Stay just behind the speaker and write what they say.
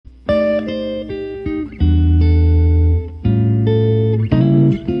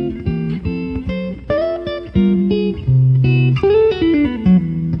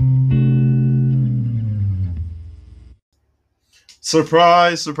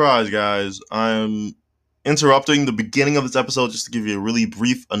Surprise, surprise, guys. I'm interrupting the beginning of this episode just to give you a really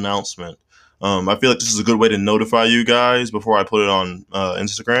brief announcement. I feel like this is a good way to notify you guys before I put it on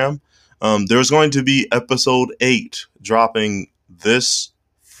Instagram. There's going to be episode 8 dropping this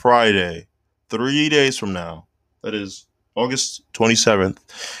Friday, 3 days from now. That is August 27th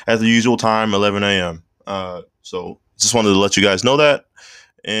at the usual time, 11 a.m. So just wanted to let you guys know that.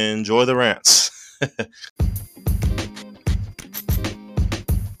 Enjoy the rants.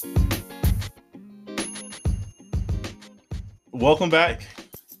 Welcome back.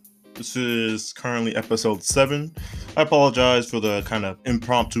 This is currently episode 7. I apologize for the kind of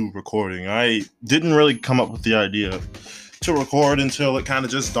impromptu recording. I didn't really come up with the idea to record until it kind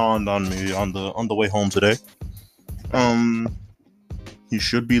of just dawned on me on the way home today. You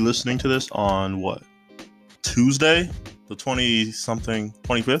should be listening to this on Tuesday, the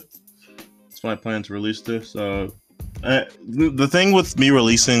 25th. That's when I plan to release this. The thing with me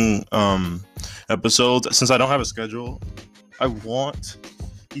releasing episodes, since I don't have a schedule, I want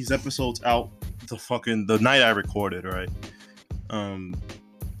these episodes out the night I recorded, right?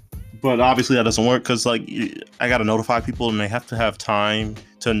 But obviously that doesn't work because I gotta notify people and they have to have time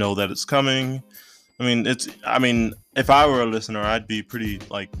to know that it's coming. I mean, if I were a listener, I'd be pretty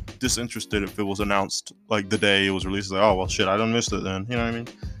disinterested if it was announced the day it was released. Oh well, shit, I done missed it then. You know what I mean?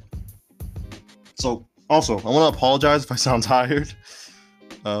 So also, I want to apologize if I sound tired.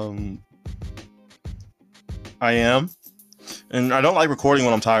 I am. And I don't like recording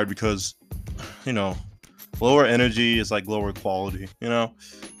when I'm tired because, lower energy is lower quality,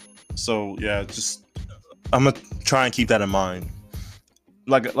 So yeah, I'm gonna try and keep that in mind.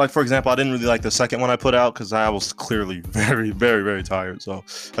 For example, I didn't really like the second one I put out because I was clearly very, very, very tired. So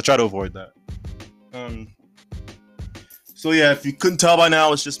I try to avoid that. So yeah, if you couldn't tell by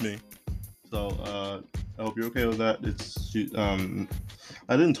now, it's just me. So I hope you're okay with that.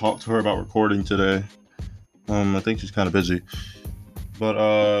 I didn't talk to her about recording today. I think she's kind of busy.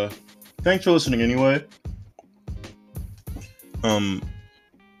 But thanks for listening anyway.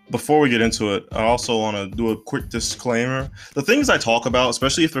 Before we get into it, I also want to do a quick disclaimer. The things I talk about,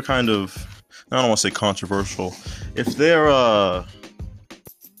 especially if they're kind of, I don't want to say controversial, if they're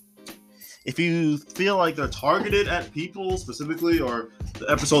if you feel like they're targeted at people specifically, or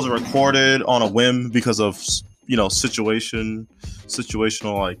the episodes are recorded on a whim because of situational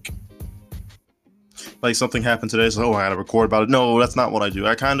something happened today, so I had to record about it. No, that's not what I do.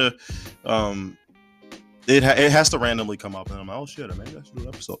 I kind of it has to randomly come up, and I'm like, oh shit, maybe I should do an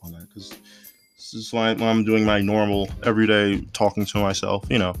episode on that, because this is why I'm doing my normal everyday talking to myself,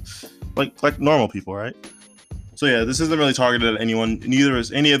 like normal people, right? So yeah, this isn't really targeted at anyone. Neither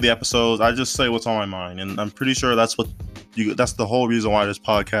is any of the episodes. I just say what's on my mind, and I'm pretty sure that's the whole reason why this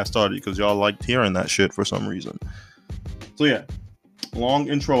podcast started, because y'all liked hearing that shit for some reason. So yeah, long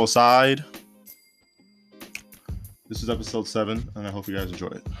intro aside, this is episode 7, and I hope you guys enjoy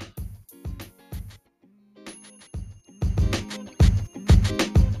it.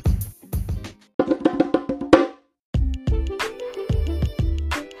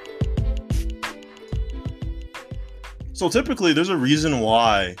 So typically, there's a reason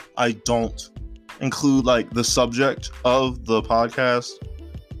why I don't include the subject of the podcast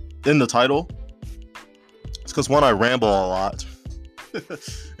in the title. It's because, one, I ramble a lot,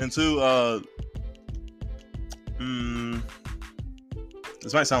 and two,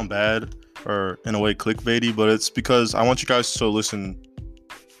 this might sound bad or in a way clickbaity, but it's because I want you guys to listen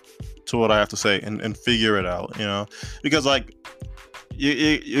to what I have to say and figure it out, because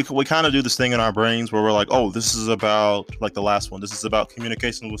we kind of do this thing in our brains where we're like, oh, this is about the last one, this is about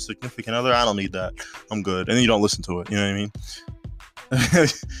communication with significant other, I don't need that, I'm good, and then you don't listen to it, you know what I mean?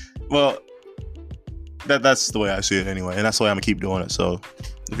 Well, that's the way I see it anyway, and that's the way I'm gonna keep doing it. So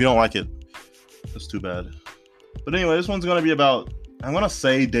if you don't like it, that's too bad. But anyway, this one's gonna be about, I'm gonna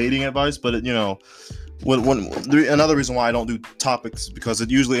say dating advice, but another reason why I don't do topics, because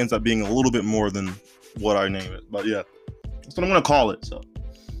it usually ends up being a little bit more than what I name it. But yeah, that's what I'm gonna call it. So,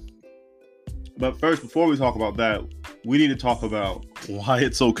 but first, before we talk about that, we need to talk about why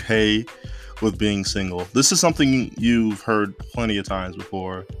it's okay with being single. This is something you've heard plenty of times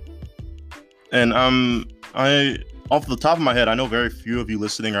before, and I, off the top of my head, I know very few of you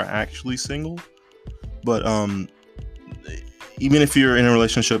listening are actually single. But even if you're in a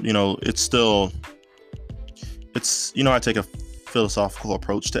relationship, I take a philosophical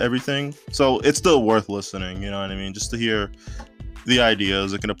approach to everything. So it's still worth listening, you know what I mean? Just to hear the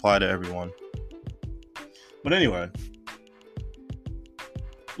ideas. It can apply to everyone. But anyway,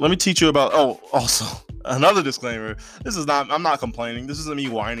 let me teach you about, also, another disclaimer. I'm not complaining. This isn't me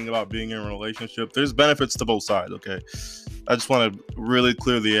whining about being in a relationship. There's benefits to both sides, okay? I just want to really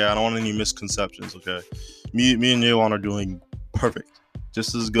clear the air. I don't want any misconceptions, okay? Me and Yoan are doing perfect.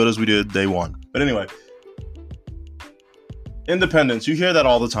 Just as good as we did day one. But anyway, independence. You hear that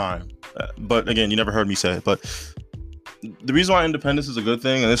all the time. But again, you never heard me say it. But the reason why independence is a good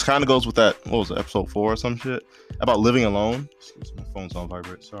thing, and this kind of goes with that, what was it, episode 4 or some shit? About living alone. Excuse me, my phone's on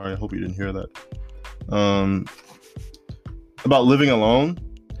vibrate. Sorry, I hope you didn't hear that. About living alone.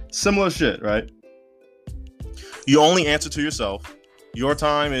 Similar shit, right? You only answer to yourself. Your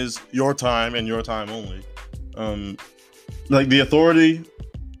time is your time and your time only. Like the authority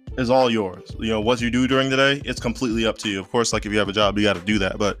is all yours. You know, what you do during the day, it's completely up to you. Of course, like if you have a job, you got to do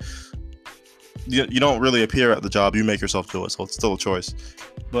that, but you don't really appear at the job. You make yourself do it, so it's still a choice.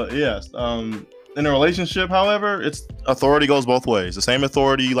 But yes, in a relationship, however, it's authority goes both ways. The same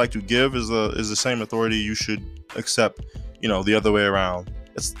authority you like to give is the same authority you should accept. You know, the other way around.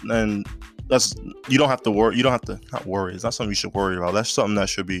 You don't have to worry. You don't have to not worry. It's not something you should worry about. That's something that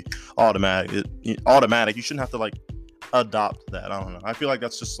should be automatic. Automatic. You shouldn't have to like adopt that. I don't know. I feel like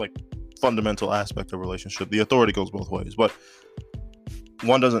that's just like fundamental aspect of relationship. The authority goes both ways, but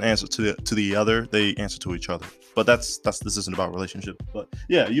one doesn't answer to the other. They answer to each other. But this isn't about relationship. But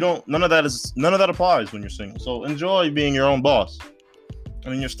yeah, none of that applies when you're single. So enjoy being your own boss. I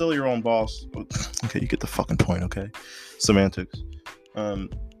mean, you're still your own boss. Okay, you get the fucking point. Okay, semantics.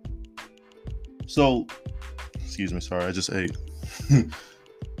 So, excuse me, sorry, I just ate.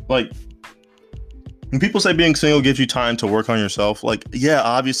 Like, when people say being single gives you time to work on yourself, like, yeah,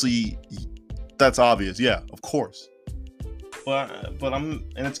 obviously, that's obvious. Yeah, of course. But and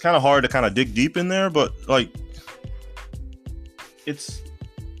it's kind of hard to kind of dig deep in there, but like, it's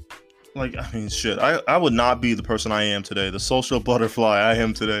like, I mean, shit, I would not be the person I am today, the social butterfly I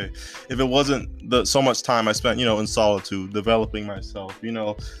am today, if it wasn't so much time I spent, in solitude, developing myself,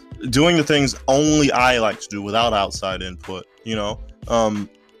 doing the things only I like to do without outside input,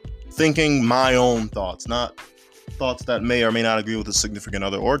 thinking my own thoughts, not thoughts that may or may not agree with a significant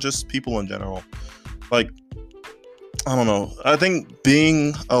other or just people in general. Like, I don't know. I think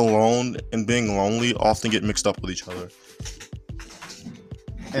being alone and being lonely often get mixed up with each other.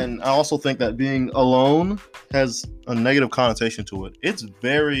 And I also think that being alone has a negative connotation to it. It's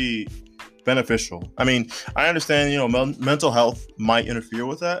very beneficial. I mean, I understand, mental health might interfere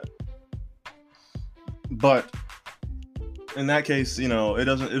with that. But in that case, it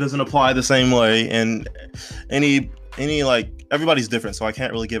doesn't apply the same way. And any like, everybody's different, so I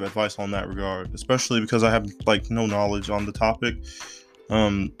can't really give advice on that regard, especially because I have like no knowledge on the topic.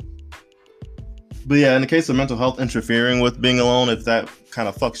 But yeah, in the case of mental health interfering with being alone, if that kind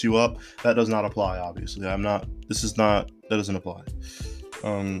of fucks you up, that does not apply, obviously. That doesn't apply.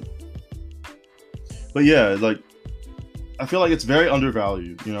 But yeah, like, I feel like it's very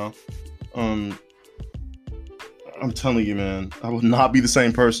undervalued, I'm telling you, man, I would not be the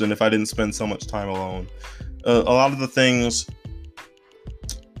same person if I didn't spend so much time alone. A lot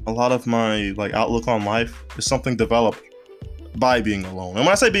of my like outlook on life is something developed by being alone. And when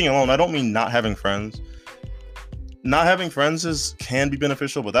I say being alone, I don't mean not having friends. Not having friends can be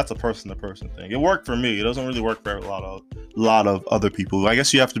beneficial, but that's a person-to-person thing. It worked for me. It doesn't really work for a lot of other people. I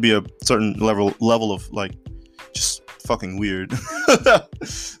guess you have to be a certain level of like just fucking weird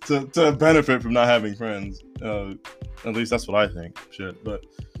to benefit from not having friends. At least that's what I think. Shit, but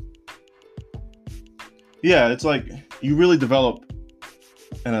yeah, it's like you really develop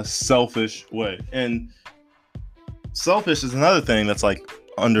in a selfish way, and selfish is another thing that's like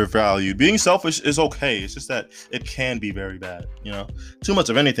undervalued. Being selfish is okay. It's just that it can be very bad. Too much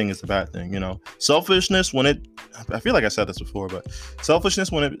of anything is a bad thing. Selfishness I feel like I said this before, but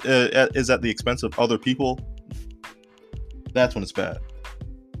selfishness when it is at the expense of other people, that's when it's bad.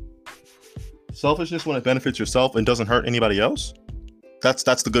 Selfishness when it benefits yourself and doesn't hurt anybody else, that's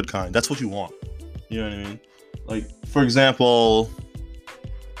the good kind. That's what you want. You know what I mean? Like, for example,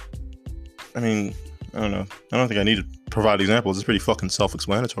 I mean, I don't know. I don't think I need to provide examples. It's pretty fucking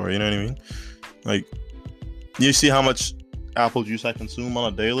self-explanatory. You know what I mean? Like, you see how much apple juice I consume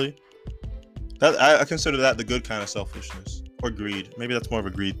on a daily? That I consider that the good kind of selfishness. Or greed. Maybe that's more of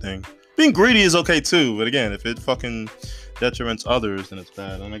a greed thing. Being greedy is okay too, but again, if it fucking detriments others, then it's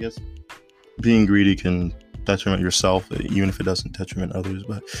bad. And I guess being greedy can detriment yourself, even if it doesn't detriment others.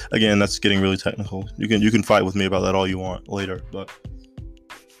 But again, that's getting really technical. You can fight with me about that all you want later, but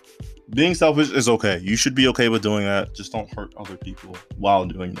being selfish is okay. You should be okay with doing that. Just don't hurt other people while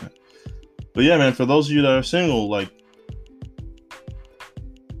doing that. But yeah, man, for those of you that are single, like,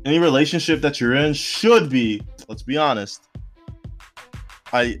 any relationship that you're in should be, let's be honest,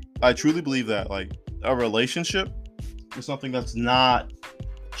 I truly believe that, like, a relationship is something that's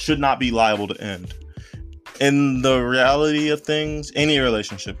should not be liable to end. in the reality of things, any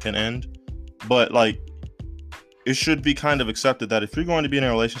relationship can end, but like it should be kind of accepted that if you're going to be in a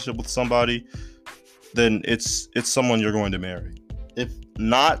relationship with somebody, then it's someone you're going to marry. If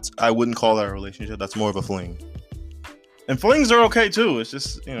not, I wouldn't call that a relationship. That's more of a fling. And flings are okay too. It's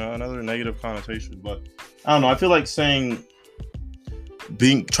just, another negative connotation. But I don't know. I feel like saying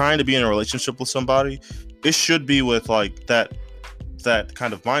trying to be in a relationship with somebody, it should be with like that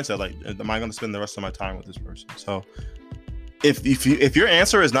kind of mindset. Like, am I going to spend the rest of my time with this person? So if your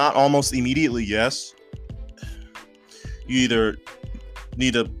answer is not almost immediately yes, you either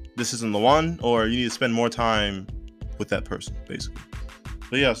need to, this isn't the one, or you need to spend more time with that person, basically.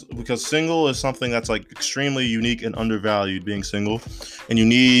 But yes, because single is something that's like extremely unique and undervalued, being single, and you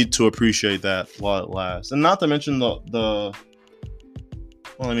need to appreciate that while it lasts. And not to mention well,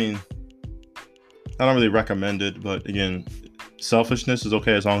 I mean, I don't really recommend it, but again, selfishness is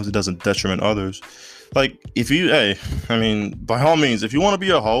okay as long as it doesn't detriment others. Like, by all means, if you want to be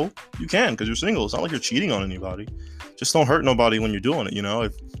a hoe, you can, because you're single. It's not like you're cheating on anybody. Just don't hurt nobody when you're doing it,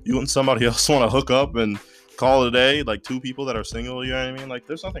 If you and somebody else want to hook up and call it a day, like two people that are single, you know what I mean? Like,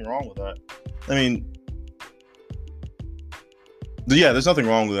 there's nothing wrong with that. I mean, yeah, there's nothing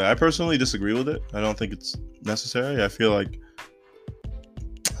wrong with that. I personally disagree with it. I don't think it's necessary. I feel like,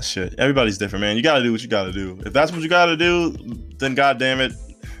 shit, everybody's different, man. You gotta do what you gotta do. If that's what you gotta do, then goddamn it,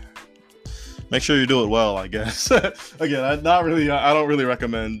 make sure you do it well, I guess. Again, I don't really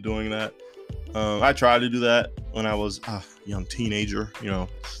recommend doing that. I tried to do that when I was a young teenager,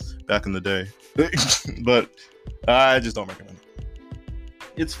 back in the day. But I just don't recommend it.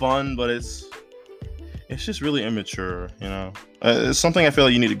 It's fun, but it's just really immature, It's something I feel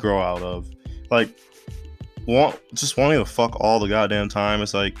like you need to grow out of. Like, just wanting to fuck all the goddamn time.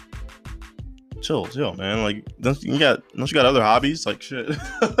 It's like, chill, man. Like, don't you got other hobbies? Like, shit.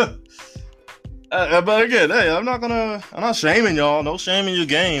 But again, hey, I'm not shaming y'all. No shame in your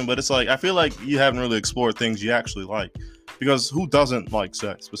game. But it's like, I feel like you haven't really explored things you actually like. Because who doesn't like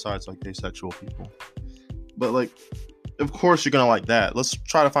sex besides like asexual people? But like, of course you're gonna like that. Let's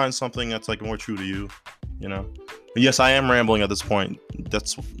try to find something that's like more true to you, But yes, I am rambling at this point.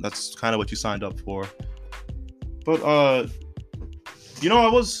 That's kind of what you signed up for. But I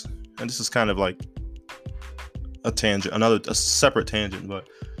was, and this is kind of like a tangent, a separate tangent, but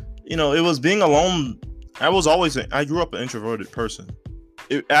it was being alone. I grew up an introverted person.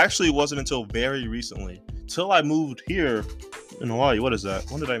 It actually wasn't until very recently, till I moved here in Hawaii. What is that?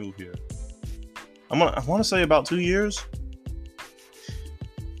 When did I move here? I want to say about 2 years.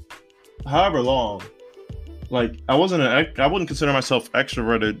 However long. Like, I wouldn't consider myself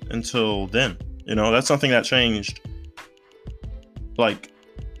extroverted until then. That's something that changed, like,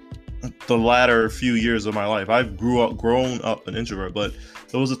 the latter few years of my life. I've grown up an introvert, but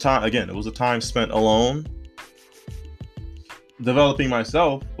it was a time spent alone, developing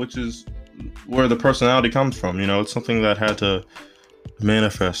myself, which is where the personality comes from. It's something that had to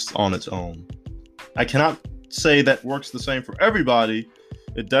manifest on its own. I cannot say that works the same for everybody.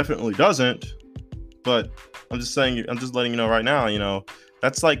 It definitely doesn't, but I'm just letting you know right now,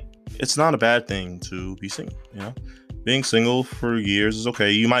 that's like, it's not a bad thing to be single, Being single for years is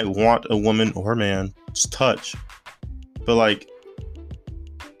okay. You might want a woman or a man to touch, but like,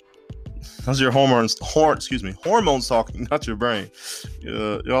 that's your hormones talking, not your brain.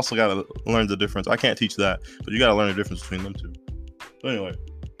 You also gotta learn the difference. I can't teach that, but you gotta learn the difference between them two. But anyway,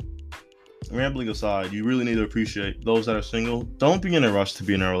 rambling aside, you really need to appreciate those that are single. Don't be in a rush to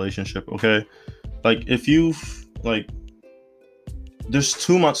be in a relationship, okay? Like, if you there's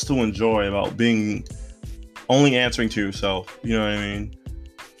too much to enjoy about being only answering to yourself. You know what I mean?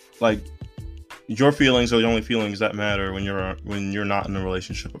 Like, your feelings are the only feelings that matter when you're not in a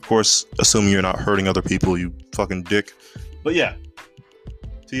relationship. Of course, assuming you're not hurting other people, you fucking dick. But yeah,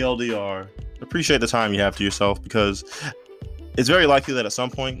 TLDR, appreciate the time you have to yourself, because it's very likely that at some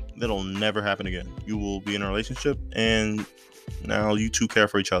point that'll never happen again. You will be in a relationship, and now you two care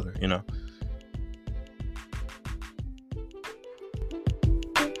for each other,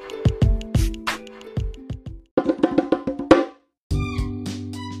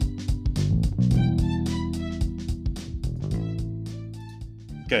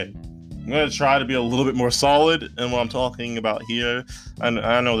 Okay, I'm going to try to be a little bit more solid in what I'm talking about here. And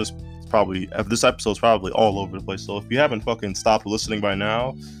I know this episode's probably all over the place, so if you haven't fucking stopped listening by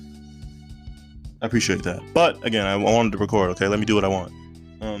now, I appreciate that. But again, I wanted to record, okay? Let me do what I want.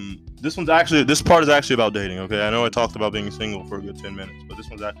 This part is actually about dating, okay? I know I talked about being single for a good 10 minutes, but this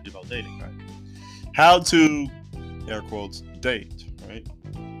one's actually about dating, right? How to, air quotes, date, right?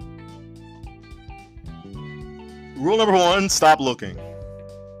 Rule number 1, stop looking.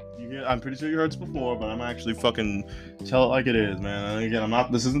 You I'm pretty sure you heard this before, but I'm actually fucking tell it like it is, man. And again,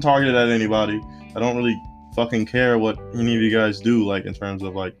 this isn't targeted at anybody. I don't really fucking care what any of you guys do, like, in terms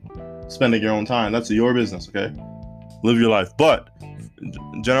of, like, spending your own time. That's your business, okay? Live your life. But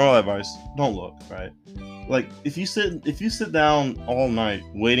general advice, don't look, right? Like, if you sit down all night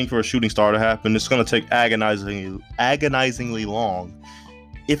waiting for a shooting star to happen, it's gonna take agonizingly long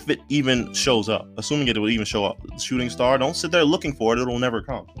if it even shows up. Assuming it will even show up. The shooting star, don't sit there looking for it, it'll never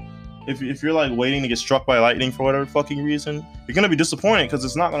come. If you're like waiting to get struck by lightning for whatever fucking reason, you're gonna be disappointed because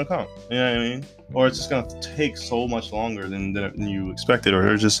it's not gonna come. You know what I mean? Or it's just gonna take so much longer than you expected,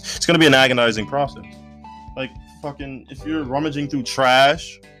 or it's gonna be an agonizing process. Like, fucking, if you're rummaging through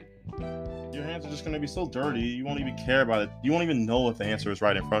trash, your hands are just gonna be so dirty, you won't even care about it. You won't even know if the answer is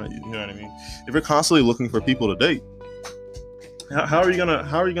right in front of you. You know what I mean? If you're constantly looking for people to date, how are you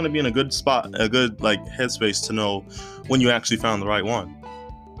gonna be in a good spot, a good like headspace to know when you actually found the right one?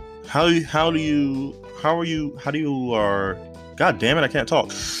 How are you God damn it, I can't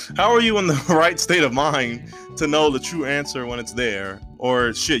talk. How are you in the right state of mind to know the true answer when it's there?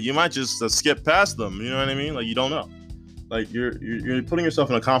 Or shit, you might just skip past them. You know what I mean? Like, you don't know. Like, you're putting yourself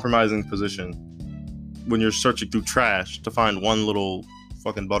in a compromising position when you're searching through trash to find one little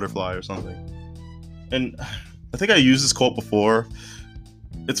fucking butterfly or something. And I think I used this quote before.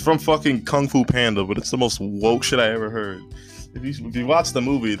 It's from fucking Kung Fu Panda, but it's the most woke shit I ever heard. If you watch the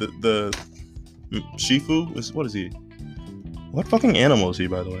movie, the Shifu what is he? What fucking animal is he,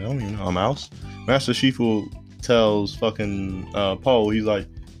 by the way? I don't even know. A mouse? Master Shifu tells fucking Poe, he's like,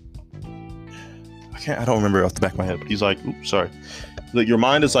 I don't remember off the back of my head, but he's like, oops, sorry. Like, your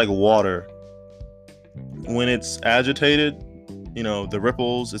mind is like water. When it's agitated, you know, the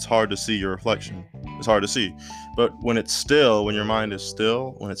ripples, it's hard to see your reflection. It's hard to see. But when it's still, when your mind is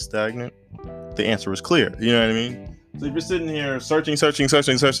still, when it's stagnant, the answer is clear. You know what I mean? So if you're sitting here searching, try to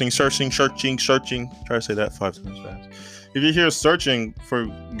say that 5 times fast. If you're here searching for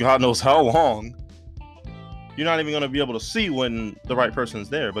God knows how long, you're not even going to be able to see when the right person's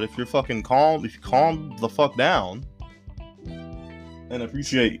there. But if you're fucking calm, if you calm the fuck down and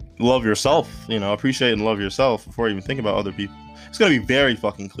appreciate and love yourself before you even think about other people, it's going to be very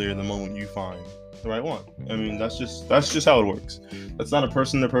fucking clear the moment you find the right one. I mean, that's just how it works. That's not a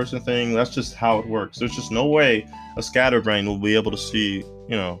person-to-person thing. That's just how it works. There's just no way a scatterbrain will be able to see,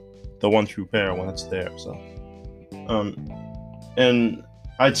 you know, the one true pair when it's there. So, and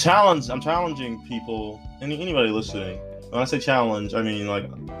I'm challenging people, anybody listening. When I say challenge, I mean, like,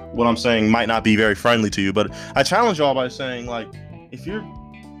 what I'm saying might not be very friendly to you, but I challenge y'all by saying, like, if you're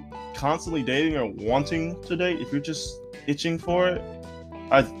constantly dating or wanting to date, if you're just itching for it,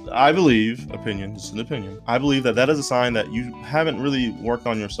 I believe, this is an opinion, I believe that is a sign that you haven't really worked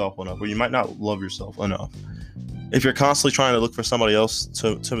on yourself enough, or you might not love yourself enough. If you're constantly trying to look for somebody else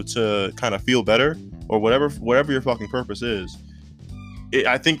to kind of feel better, or whatever your fucking purpose is,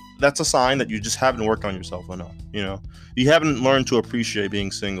 I think that's a sign that you just haven't worked on yourself enough. You know, you haven't learned to appreciate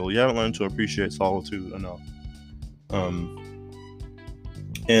being single. You haven't learned to appreciate solitude enough.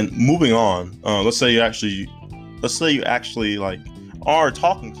 And moving on, let's say you actually like are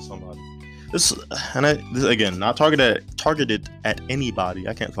talking to somebody. This again, not targeted at anybody.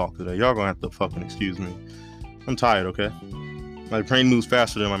 I can't talk today. Y'all gonna have to fucking excuse me. I'm tired, okay? My brain moves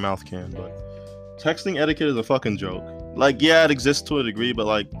faster than my mouth can, but texting etiquette is a fucking joke. Like, yeah, it exists to a degree, but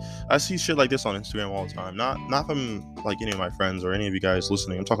like, I see shit like this on Instagram all the time. Not from like any of my friends or any of you guys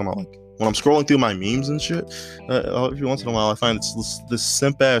listening. I'm talking about like when I'm scrolling through my memes and shit. Every once in a while, I find this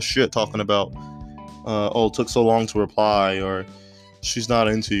simp ass shit talking about, oh, it took so long to reply, or she's not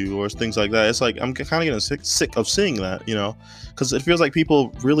into you, or things like that. It's like I'm kind of getting sick of seeing that, you know, because it feels like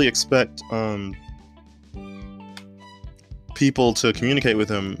people really expect people to communicate with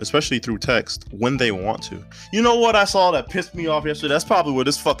them, especially through text, when they want to. You know what I saw that pissed me off yesterday? That's probably where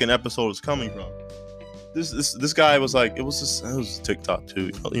this fucking episode is coming from. This guy was like, it was TikTok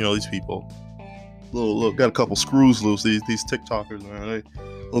too. You know, these people, little got a couple screws loose. These TikTokers, man, they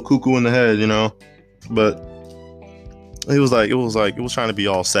little cuckoo in the head, you know. But it was trying to be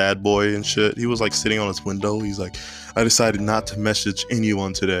all sad boy and shit. He was like sitting on his window. He's like, I decided not to message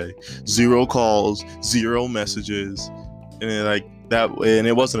anyone today. 0 calls, 0 messages. And like that, and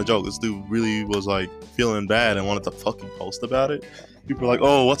it wasn't a joke. This dude really was like feeling bad and wanted to fucking post about it. People were like,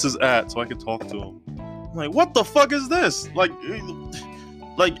 "Oh, what's his @ so I could talk to him?" I'm like, what the fuck is this? Like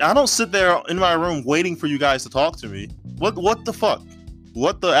I don't sit there in my room waiting for you guys to talk to me. What the fuck?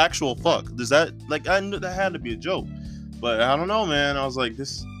 What the actual fuck? Does that, like, I knew that had to be a joke, but I don't know, man. I was like,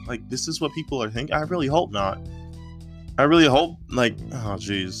 this is what people are thinking. I really hope not. I really hope, like, oh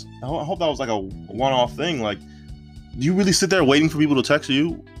jeez, I hope that was like a one-off thing. Like, do you really sit there waiting for people to text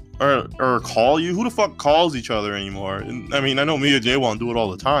you? or call you. Who the fuck calls each other anymore? And, I mean, I know me and Jay won't do it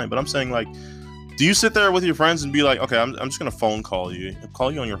all the time, but I'm saying, like, do you sit there with your friends and be like, okay, I'm just gonna phone call you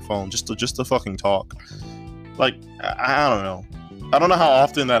on your phone just to fucking talk? Like, I don't know. I don't know how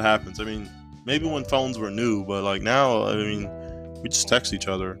often that happens. I mean, maybe when phones were new, but like now, I mean, we just text each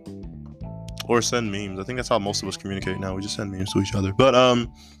other or send memes. I think that's how most of us communicate now. We just send memes to each other. But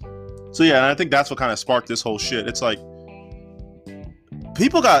so yeah, and I think that's what kind of sparked this whole shit. It's like,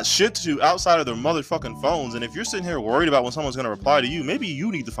 people got shit to do outside of their motherfucking phones, and if you're sitting here worried about when someone's gonna reply to you, maybe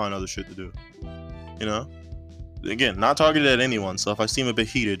you need to find other shit to do. You know? Again, not targeted at anyone, so if I seem a bit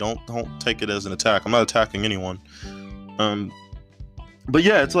heated, don't take it as an attack. I'm not attacking anyone. But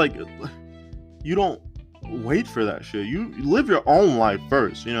yeah, it's like, you don't wait for that shit. You live your own life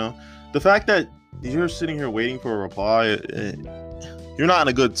first, you know? The fact that you're sitting here waiting for a reply, you're not in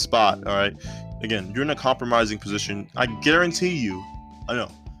a good spot, alright? Again, you're in a compromising position. I guarantee you,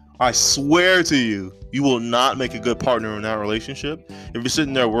 I swear to you, you will not make a good partner in that relationship if you're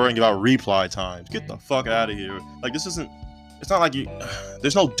sitting there worrying about reply times. Get the fuck out of here. Like, it's not like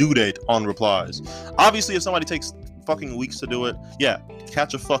there's no due date on replies. Obviously, if somebody takes fucking weeks to do it, yeah,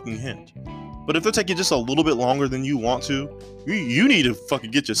 catch a fucking hint. But if they're taking just a little bit longer than you want to, you need to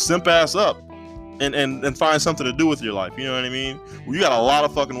fucking get your simp ass up and find something to do with your life. You know what I mean? You got a lot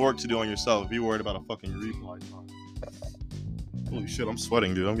of fucking work to do on yourself if you're worried about a fucking reply time. Holy shit, I'm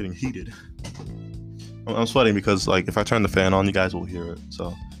sweating, dude. I'm getting heated. I'm sweating because, like, if I turn the fan on, you guys will hear it.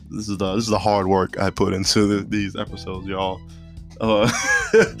 So this is the hard work I put into these episodes, y'all. But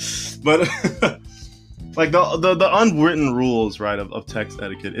like the unwritten rules, right, of text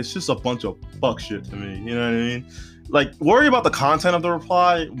etiquette, it's just a bunch of fuck shit to me. You know what I mean? Like, worry about the content of the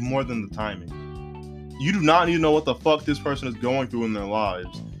reply more than the timing. You do not need to know what the fuck this person is going through in their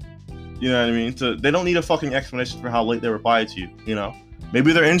lives. You know what I mean? They don't need a fucking explanation for how late they reply to you, you know?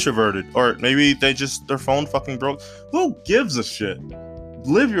 Maybe they're introverted, or maybe their phone fucking broke. Who gives a shit?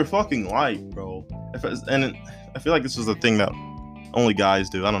 Live your fucking life, bro. And I feel like this is a thing that only guys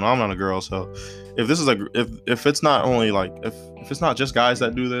do. I don't know. I'm not a girl, so if this is if it's not only like if it's not just guys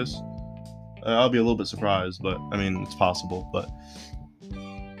that do this, I'll be a little bit surprised. But I mean, it's possible. But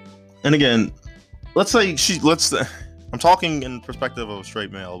and again, let's say I'm talking in perspective of a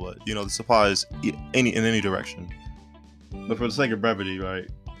straight male, but you know, this applies in any direction. But for the sake of brevity, right?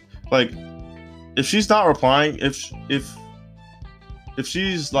 Like, if she's not replying, if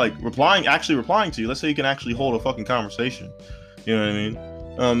she's like actually replying to you, let's say you can actually hold a fucking conversation. You know what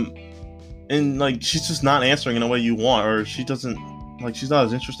I mean? And like, she's just not answering in a way you want, or she's not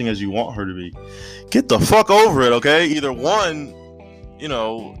as interesting as you want her to be. Get the fuck over it, okay? Either one, you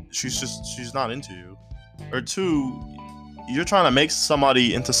know, she's not into you, or two, you're trying to make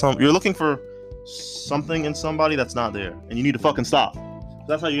somebody into you're looking for something in somebody that's not there, and you need to fucking stop.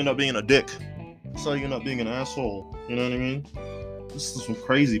 That's how you end up being a dick. That's how you end up being an asshole. You know what I mean? This is some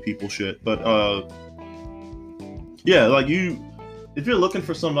crazy people shit. But yeah, like, if you're looking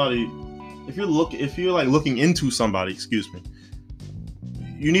for somebody, if you're like looking into somebody, excuse me,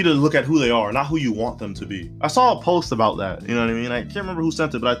 you need to look at who they are, not who you want them to be. I saw a post about that. You know what I mean? I can't remember who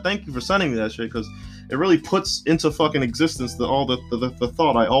sent it, but I thank you for sending me that shit, because it really puts into fucking existence the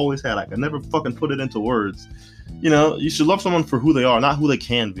thought I always had. I could never fucking put it into words. You know, you should love someone for who they are, not who they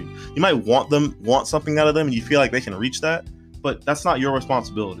can be. You might want something out of them, and you feel like they can reach that, but that's not your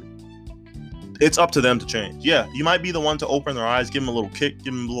responsibility. It's up to them to change. Yeah, you might be the one to open their eyes, give them a little kick,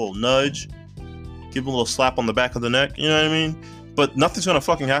 give them a little nudge, give them a little slap on the back of the neck. You know what I mean? But nothing's gonna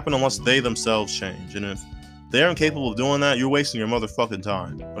fucking happen unless they themselves change. And if they're incapable of doing that, you're wasting your motherfucking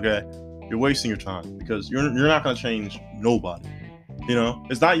time. Okay? You're wasting your time, because you're not gonna change nobody. You know,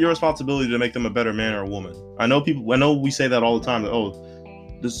 it's not your responsibility to make them a better man or a woman. I know we say that all the time, that, oh,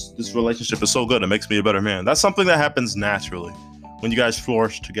 this relationship is so good, it makes me a better man. That's something that happens naturally when you guys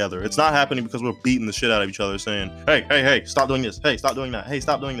flourish together. It's not happening because we're beating the shit out of each other, saying, hey, stop doing this. Hey, stop doing that. Hey,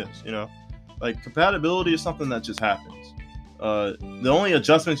 stop doing this. You know, like, compatibility is something that just happens. The only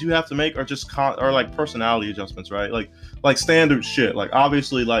adjustments you have to make are just are like personality adjustments, right? Like standard shit. Like,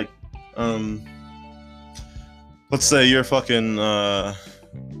 obviously, like, let's say you're fucking, well,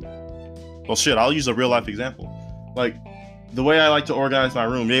 shit, I'll use a real life example. Like, the way I like to organize my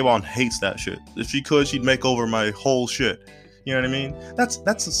room, Yewon hates that shit. If she could, she'd make over my whole shit. You know what I mean? That's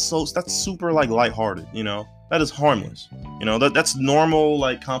super, like, lighthearted, you know? That is harmless. You know, that's normal,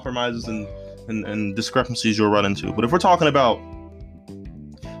 like, compromises and discrepancies you'll run into. But if we're talking about,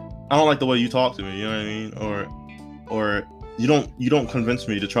 I don't like the way you talk to me, you know what I mean? Or you don't convince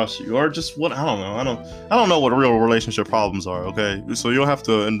me to trust you, or just what, I don't know. I don't know what real relationship problems are, okay? So you'll have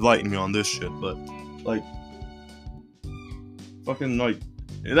to enlighten me on this shit, but, like, fucking, like,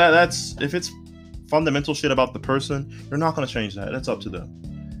 That's if it's fundamental shit about the person, you're not gonna change that. That's up to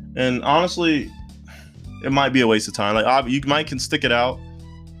them. And honestly, it might be a waste of time. Like you might can stick it out,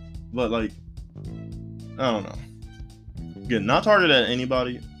 but like I don't know. Again, not targeted at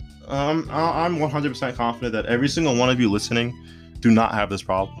anybody. I'm 100% confident that every single one of you listening do not have this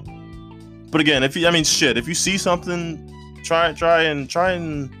problem. But again, if you see something, try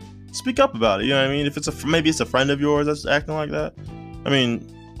and speak up about it. You know what I mean? If maybe it's a friend of yours that's acting like that. I mean,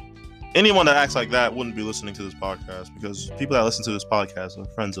 anyone that acts like that wouldn't be listening to this podcast, because people that listen to this podcast are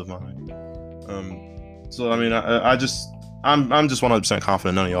friends of mine. So I mean, I'm just 100%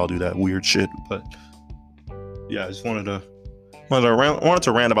 confident none of y'all do that weird shit. But yeah, I just wanted to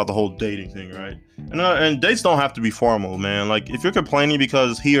rant about the whole dating thing, right? And dates don't have to be formal, man. Like, if you're complaining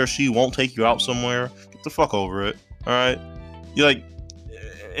because he or she won't take you out somewhere, get the fuck over it. All right? You like,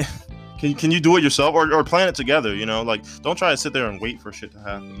 can you do it yourself or plan it together? You know, like, don't try to sit there and wait for shit to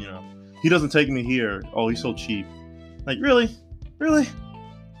happen. You know, he doesn't take me here. Oh, he's so cheap. Like, really?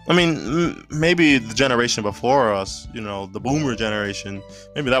 I mean, maybe the generation before us, you know, the boomer generation,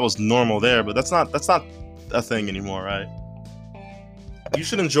 maybe that was normal there, but that's not a thing anymore, right? You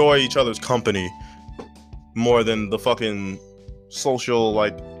should enjoy each other's company more than the fucking social,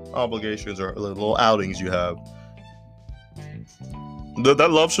 like, obligations or little outings you have.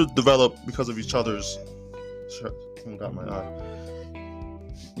 That love should develop because of each other's... Someone got my eye.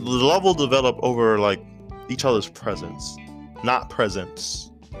 The love will develop over, like, each other's presence, not presents.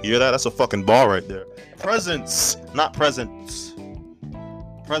 You hear that? That's a fucking bar right there. Presents, not presents.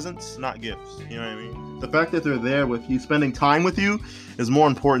 Presents, not gifts. You know what I mean? The fact that they're there with you, spending time with you, is more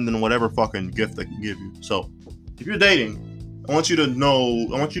important than whatever fucking gift they can give you. So, if you're dating, I want you to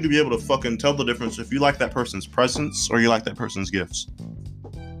be able to fucking tell the difference if you like that person's presence or you like that person's gifts.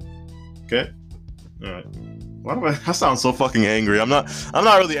 Okay? Alright. I sound so fucking angry. I'm not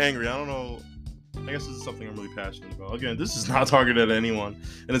really angry. I don't know. I guess this is something I'm really passionate about. Again, this is not targeted at anyone.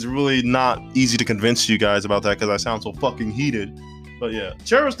 And it's really not easy to convince you guys about that because I sound so fucking heated. But yeah,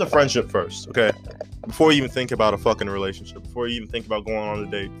 cherish the friendship first, okay? Before you even think about a fucking relationship, before you even think about going on a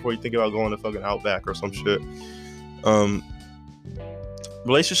date, before you think about going to fucking Outback or some shit.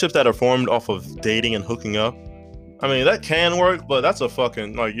 Relationships that are formed off of dating and hooking up, I mean, that can work, but that's a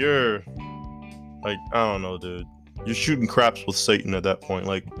fucking, like, you're, like, I don't know, dude. You're shooting craps with Satan at that point.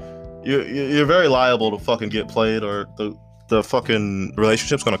 Like, you're very liable to fucking get played, or the fucking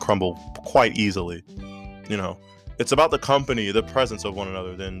relationship's gonna crumble quite easily, you know? It's about the company, the presence of one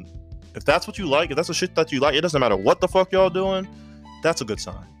another. Then, if that's what you like, if that's the shit that you like, it doesn't matter what the fuck y'all doing, that's a good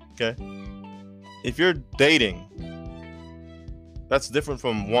sign, okay? If you're dating, that's different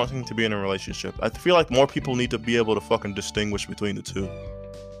from wanting to be in a relationship. I feel like more people need to be able to fucking distinguish between the two,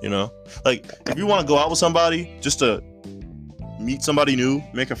 you know? Like, if you want to go out with somebody just to meet somebody new,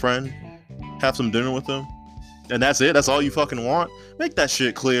 make a friend, have some dinner with them, and that's it, that's all you fucking want, make that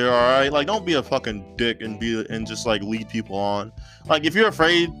shit clear, alright? Like, don't be a fucking dick and just like lead people on. Like, if you're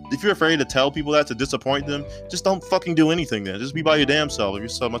afraid to tell people that to disappoint them, just don't fucking do anything then. Just be by your damn self if you're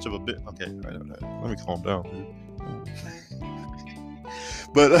so much of a bitch. Okay, right. Let me calm down, dude.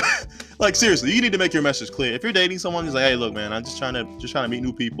 But like, seriously, you need to make your message clear. If you're dating someone who's like, hey, look, man, I'm just trying to meet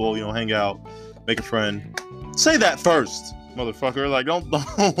new people, you know, hang out, make a friend. Say that first, motherfucker. Like, don't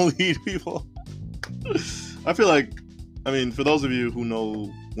lead people. I feel like, I mean, for those of you who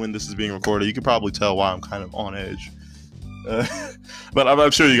know when this is being recorded, you can probably tell why I'm kind of on edge. But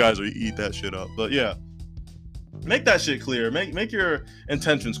I'm sure you guys will eat that shit up. But yeah, make that shit clear. Make your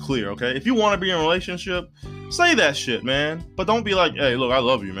intentions clear, okay? If you want to be in a relationship, say that shit, man. But don't be like, hey, look, I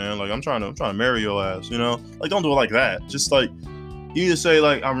love you, man. Like, I'm trying to marry your ass, you know? Like, don't do it like that. Just like, you need to say,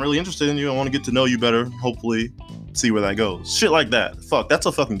 like, I'm really interested in you. I want to get to know you better. Hopefully, see where that goes. Shit like that. Fuck, that's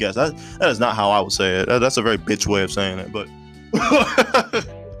a fucking guess. That is not how I would say it. That's a very bitch way of saying it, but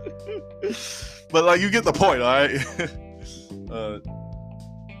but like, you get the point, all right?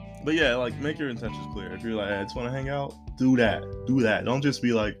 But yeah, like, make your intentions clear. If you're like, hey, I just want to hang out, do that. Don't just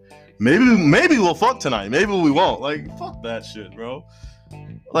be like, maybe we'll fuck tonight, maybe we won't. Like, fuck that shit, bro.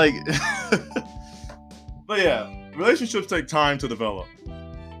 Like, but yeah, relationships take time to develop.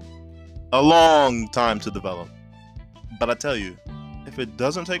 A long time to develop. But I tell you, if it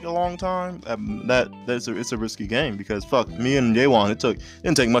doesn't take a long time, it's a risky game, because fuck, me and Jaewon, it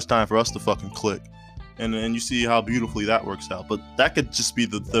didn't take much time for us to fucking click. And you see how beautifully that works out. But that could just be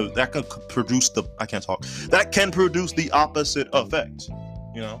that can produce the opposite effect.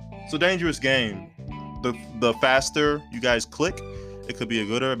 You know? It's a dangerous game. The faster you guys click, it could be a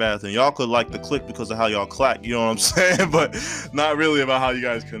good or a bad thing. Y'all could like the click because of how y'all clack, you know what I'm saying? But not really about how you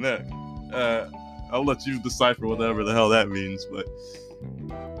guys connect. I'll let you decipher whatever the hell that means. But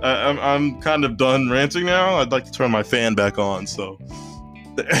I'm kind of done ranting now. I'd like to turn my fan back on, so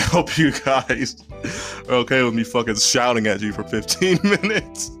I hope you guys are okay with me fucking shouting at you for 15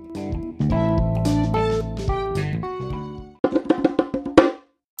 minutes.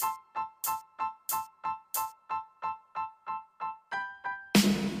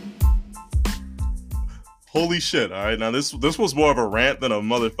 Holy shit! All right, now this was more of a rant than a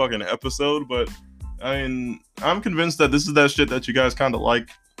motherfucking episode, but I mean, I'm convinced that this is that shit that you guys kind of like.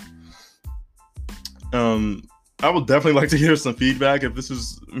 I would definitely like to hear some feedback if this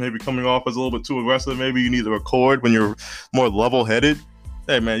is maybe coming off as a little bit too aggressive. Maybe you need to record when you're more level-headed.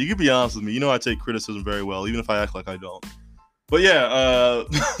 Hey, man, you can be honest with me. You know I take criticism very well, even if I act like I don't. But yeah,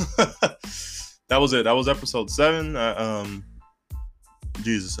 that was it. That was episode 7.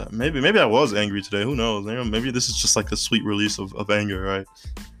 Jesus, maybe I was angry today. Who knows? Maybe this is just like a sweet release of anger, right?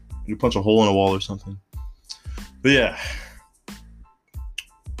 You punch a hole in a wall or something. But yeah.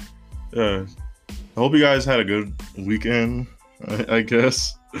 I hope you guys had a good weekend, I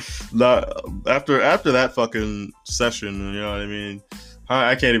guess. After that fucking session, you know what I mean?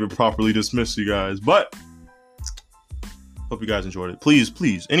 I can't even properly dismiss you guys, but hope you guys enjoyed it.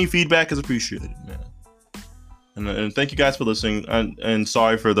 Please, any feedback is appreciated, man. And thank you guys for listening, and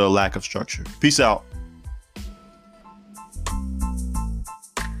sorry for the lack of structure. Peace out.